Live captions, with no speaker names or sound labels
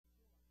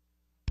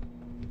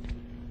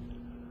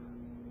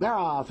They're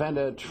off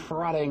and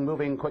trotting,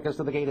 moving quickest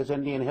to the gate is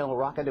Indian Hill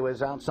Rocket to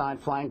his outside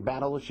flank.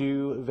 Battle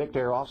Shoe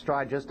Victor off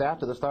stride just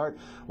after the start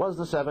was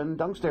the 7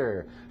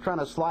 Dunkster. Trying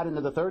to slide into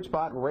the third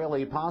spot,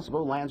 rarely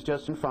possible, lands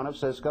just in front of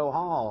Cisco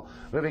Hall.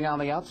 Moving on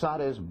the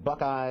outside is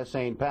BuckI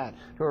St. Pat.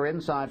 To her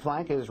inside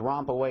flank is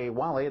Rompaway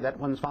Wally. That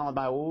one's followed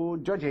by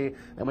Georgie.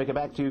 Then we get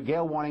back to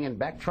Gale Warning, and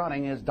back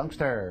trotting is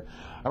Dunkster.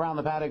 Around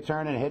the paddock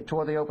turn and hit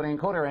toward the opening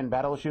quarter, and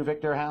Battle Shoe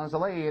Victor has the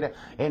lead.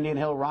 Indian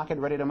Hill Rocket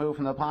ready to move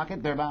from the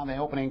pocket. They're about the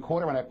opening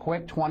quarter and a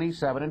quick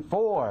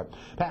 27-4.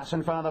 Pass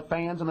in front of the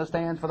fans in the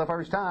stands for the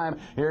first time.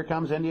 Here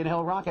comes Indian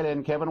Hill Rocket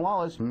and Kevin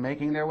Wallace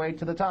making their way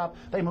to the top.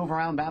 They move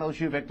around Battle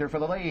Shoe Victor for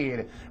the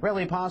lead.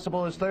 Really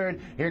Possible is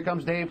third. Here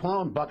comes Dave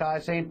Plone.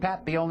 BuckI St.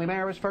 Pat, the only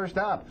mare, is first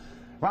up.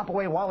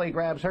 Rompaway Wally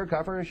grabs her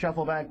cover.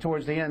 Shuffle back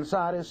towards the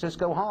inside is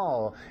Cisco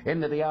Hall.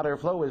 Into the outer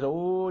flow is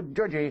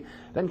Georgie.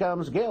 Then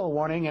comes Gale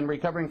Warning, and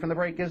recovering from the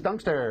break is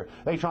Dunkster.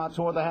 They trot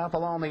toward the half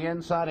along the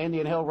inside.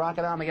 Indian Hill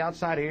Rocket on the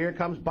outside. Here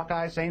comes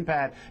BuckI St.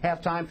 Pat.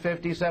 Halftime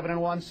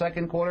 57-1.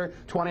 Second quarter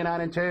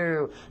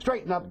 29-2.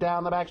 Straighten up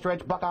down the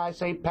backstretch. BuckI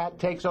St. Pat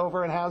takes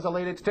over and has the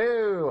lead. It's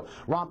 2.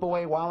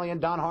 Rompaway Wally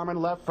and Don Harmon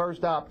left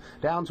first up.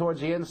 Down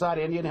towards the inside.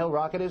 Indian Hill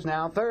Rocket is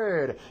now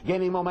third.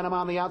 Gaining momentum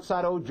on the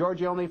outside.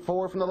 Georgie only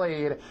 4 from the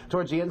lead.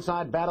 Towards the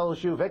inside, Battle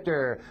Shoe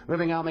Victor.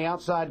 Moving on the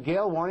outside,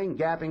 Gale Warning,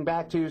 gapping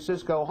back to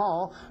Cisco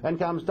Hall. Then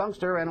comes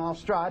Dunkster, and off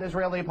stride is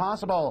Really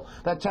Possible.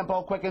 The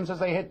tempo quickens as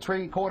they hit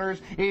 3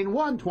 quarters in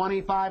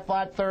 125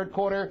 flat third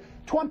quarter.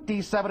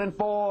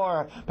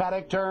 27-4.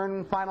 Paddock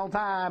turn, final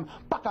time.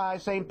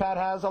 BuckI St. Pat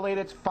has the lead.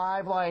 It's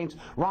 5 lengths.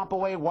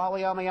 Rompaway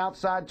Wally on the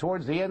outside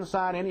towards the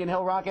inside. Indian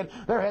Hill Rocket,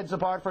 their heads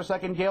apart for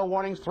second. Gale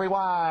Warning's 3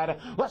 wide.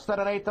 Less than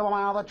an eighth of a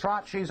mile the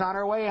trot. She's on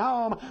her way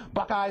home.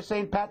 BuckI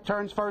St. Pat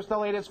turns first. The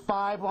lead is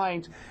 5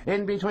 lengths.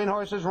 In between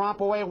horses,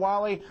 Rompaway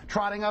Wally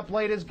trotting up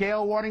late is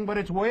Gale Warning, but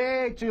it's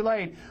way too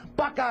late.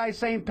 BuckI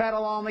St. Pat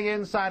along the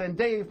inside, and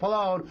Dave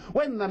Pallone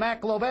win the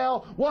Mac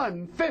Lobel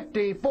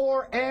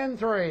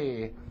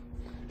 154-3.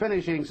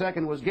 Finishing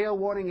second was Gale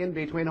Warning. In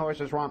between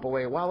horses,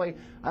 Rompaway Wally,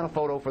 and a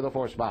photo for the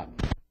 4th spot.